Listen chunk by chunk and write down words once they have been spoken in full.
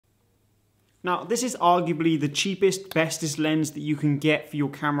Now, this is arguably the cheapest, bestest lens that you can get for your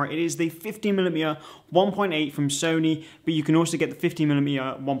camera. It is the 50mm 1.8 from Sony, but you can also get the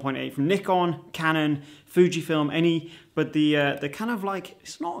 50mm 1.8 from Nikon, Canon, Fujifilm, any. But the kind of like,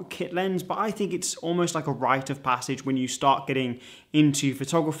 it's not a kit lens, but I think it's almost like a rite of passage when you start getting into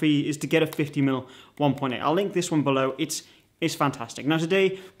photography is to get a 50mm 1.8. I'll link this one below. It's fantastic. Now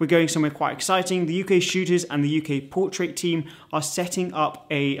today we're going somewhere quite exciting. The UK Shooters and the UK Portrait team are setting up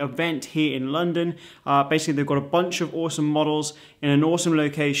a event here in London. Basically they've got a bunch of awesome models in an awesome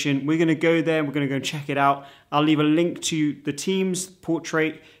location. We're gonna go there, we're gonna go check it out. I'll leave a link to the teams,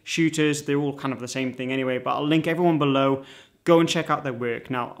 Portrait, Shooters, they're all kind of the same thing anyway, but I'll link everyone below. Go and check out their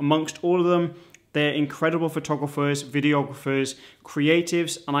work. Now amongst all of them, they're incredible photographers, videographers,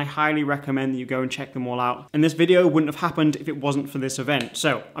 creatives, and I highly recommend that you go and check them all out. And this video wouldn't have happened if it wasn't for this event.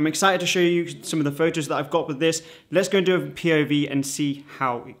 So I'm excited to show you some of the photos that I've got with this. Let's go and do a POV and see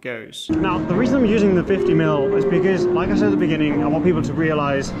how it goes. Now, the reason I'm using the 50mm is because, like I said at the beginning, I want people to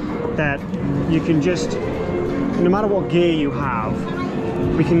realize that you can just, no matter what gear you have,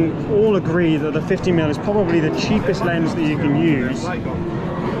 we can all agree that the 50mm is probably the cheapest lens that you can use.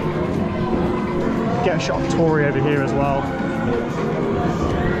 Get a shot of Tori over here as well.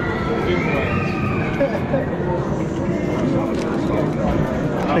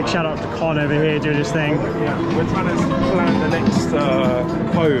 Big shout out to Con over here doing his thing. Yeah, we're trying to plan the next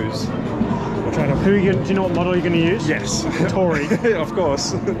pose. We're trying to. Do you know what model you're going to use? Yes. Tori. Of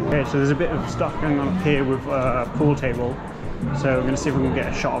course. Okay, so there's a bit of stuff going on up here with a pool table. So we're going to see if we can get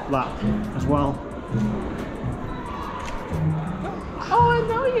a shot of that as well. Oh, I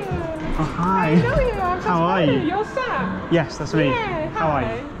know you. Oh, hi. I know you. How are you? You're Sam. Yes, that's me. Yeah, how are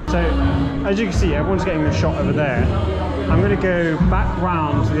you? So, as you can see, everyone's getting the shot over there. I'm going to go back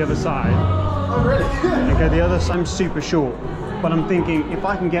round to the other side. Oh, really? And go the other side. I'm super short, but I'm thinking if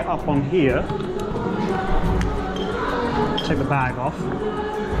I can get up on here, take the bag off.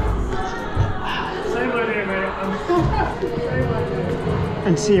 Same idea, mate.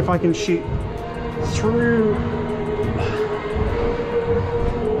 And see if I can shoot through.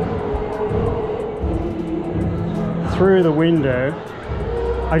 Through the window.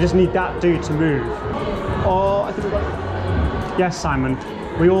 I just need that dude to move. Oh, I think we got... Yes, Simon.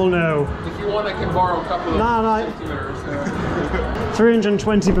 We all know. If you want, I can borrow a couple of centimeters.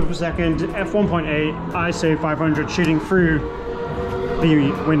 320 per second, f1.8, ISO 500, shooting through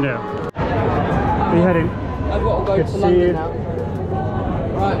the window. Are you heading? I've got to go Good to to see London you. now.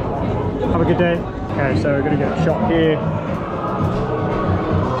 Right. Have a good day. Okay, so we're going to get a shot here. It's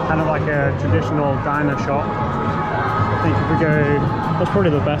kind of like a traditional diner shot. I think if we go, that's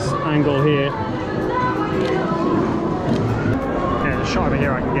probably the best angle here. Yeah, the shot over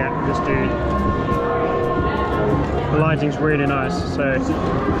here I can get with this dude. The lighting's really nice, so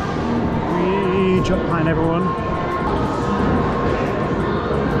we jump behind everyone.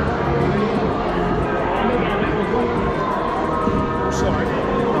 Sorry.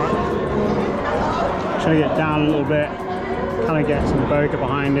 Right. Trying to get down a little bit, kind of get some bokeh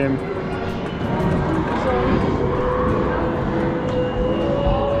behind him.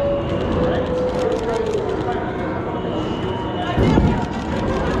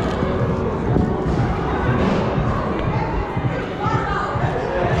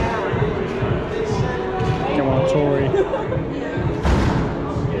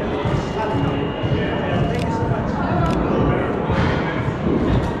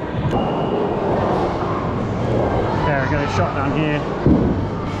 Shot down here.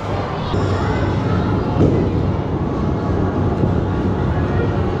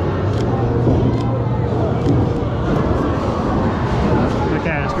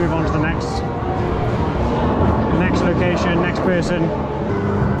 Okay, let's move on to the next location, next person.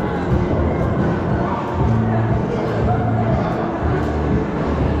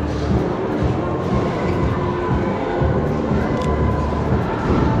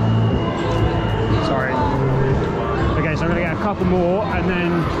 Couple more and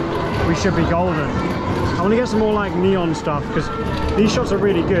then we should be golden. I want to get some more like neon stuff because these shots are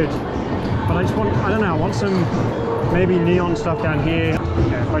really good, but I just want, I don't know, I want some maybe neon stuff down here.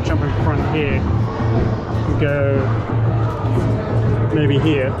 Yeah, if I jump in front here and go maybe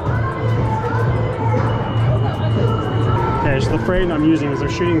here. Okay, so the frame I'm using is I'm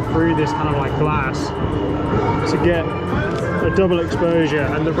shooting through this kind of like glass to get a double exposure,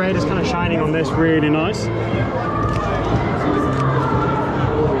 and the red is kind of shining on this really nice.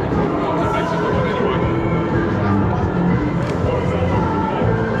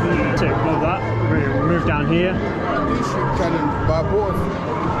 Down here.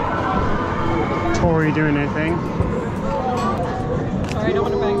 Tori doing her thing. Sorry, I don't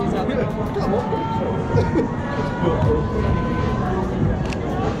want to bang.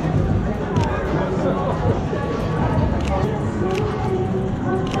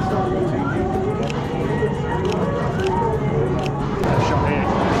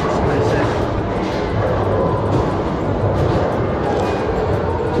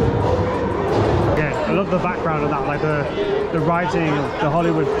 The background of that, like the writing of the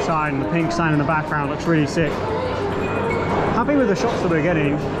Hollywood sign, the pink sign in the background looks really sick. Happy with the shots that we're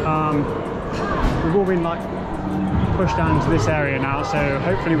getting. We've all been like pushed down to this area now, so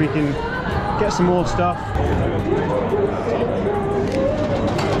hopefully we can get some more stuff.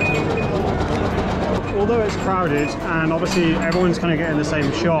 Although it's crowded and obviously everyone's kind of getting the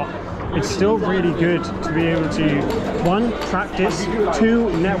same shot, it's still really good to be able to, 1, practice, 2,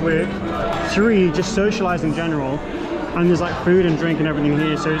 network, 3, just socialize in general, and there's like food and drink and everything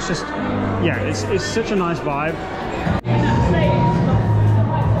here, so it's just, yeah, it's such a nice vibe.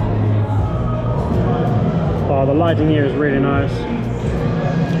 Oh, the lighting here is really nice.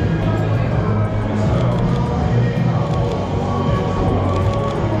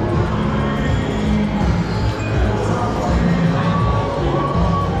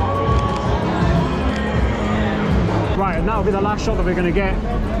 Right, and that'll be the last shot that we're going to get.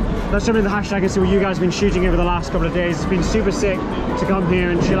 Let's jump into the hashtag and see what you guys have been shooting over the last couple of days. It's been super sick to come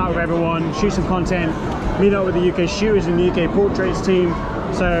here and chill out with everyone, shoot some content, meet up with the UK shooters and the UK portraits team.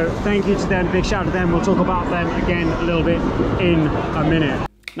 So thank you to them, big shout out to them. We'll talk about them again a little bit in a minute.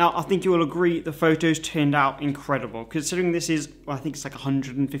 Now, I think you will agree the photos turned out incredible, considering this is, well, I think it's like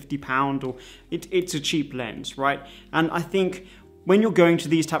 £150, or it's a cheap lens, right? And I think when you're going to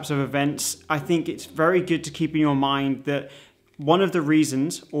these types of events, I think it's very good to keep in your mind that one of the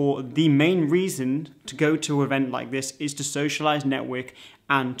reasons, or the main reason to go to an event like this, is to socialize, network,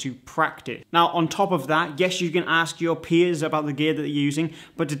 and to practice. Now, on top of that, yes, you can ask your peers about the gear that they're using,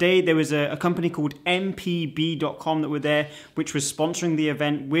 but today there was a company called mpb.com that were there, which was sponsoring the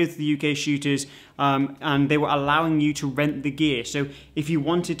event with the UK shooters, and they were allowing you to rent the gear. So if you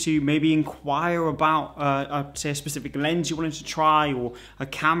wanted to maybe inquire about, say, a specific lens you wanted to try, or a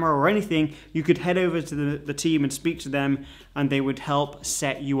camera or anything, you could head over to the team and speak to them, and they would help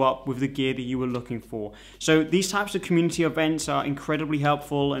set you up with the gear that you were looking for. So these types of community events are incredibly helpful,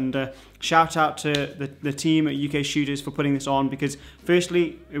 and shout out to the team at UK Shooters for putting this on, because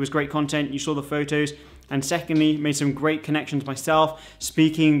firstly, it was great content, you saw the photos, and secondly, made some great connections myself,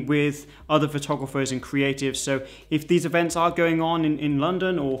 speaking with other photographers and creatives. So if these events are going on in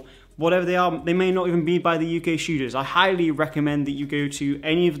London, or whatever they are, they may not even be by the UK Shooters. I highly recommend that you go to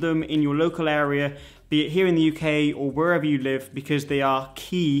any of them in your local area, be it here in the UK or wherever you live, because they are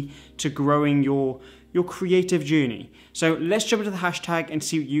key to growing your creative journey. So let's jump into the hashtag and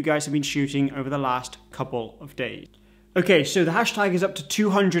see what you guys have been shooting over the last couple of days. Okay, so the hashtag is up to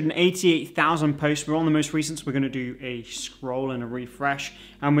 288,000 posts. We're on the most recent, so we're going to do a scroll and a refresh,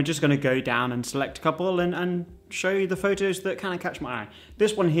 and we're just going to go down and select a couple and show you the photos that kind of catch my eye.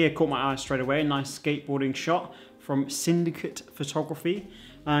 This one here caught my eye straight away, a nice skateboarding shot from Syndicate Photography.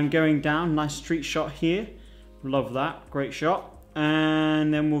 And going down, nice street shot here. Love that, great shot.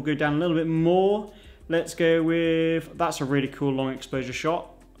 And then we'll go down a little bit more. Let's go with, that's a really cool long exposure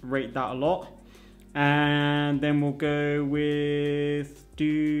shot. Rate that a lot. And then we'll go with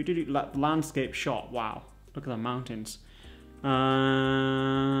landscape shot. Wow, look at the mountains.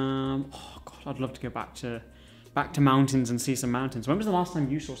 Oh god, I'd love to go back to mountains and see some mountains. When was the last time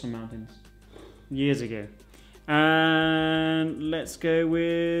you saw some mountains? Years ago. And let's go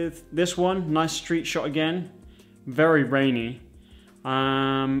with this one. Nice street shot again. Very rainy.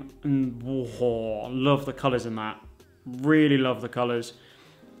 And whoa, love the colors in that. Really love the colors.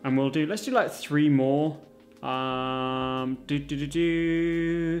 And let's do like 3 more.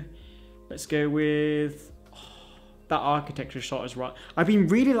 Let's go with that architecture shot is right. I've been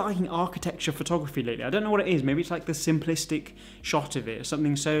really liking architecture photography lately. I don't know what it is. Maybe it's like the simplistic shot of it or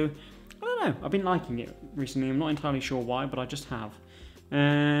something. So I don't know. I've been liking it recently. I'm not entirely sure why, but I just have.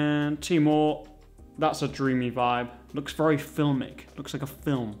 And 2 more. That's a dreamy vibe. Looks very filmic. Looks like a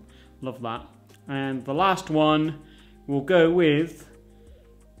film. Love that. And the last one, we'll go with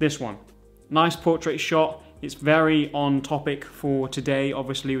this one. Nice portrait shot. It's very on topic for today,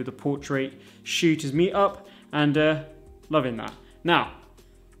 obviously, with the portrait shooters meetup, and loving that. Now,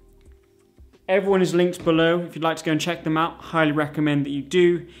 everyone is linked below. If you'd like to go and check them out, highly recommend that you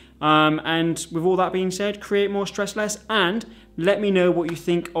do. And with all that being said, create more, stress less, and let me know what you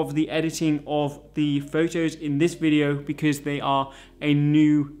think of the editing of the photos in this video, because they are a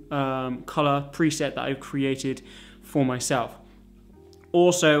new color preset that I've created for myself.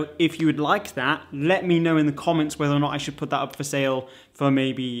 Also, if you would like that, let me know in the comments whether or not I should put that up for sale for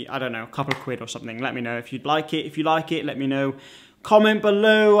maybe, I don't know, a couple of quid or something. Let me know if you'd like it. If you like it, let me know. Comment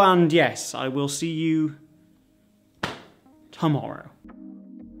below, and yes, I will see you tomorrow.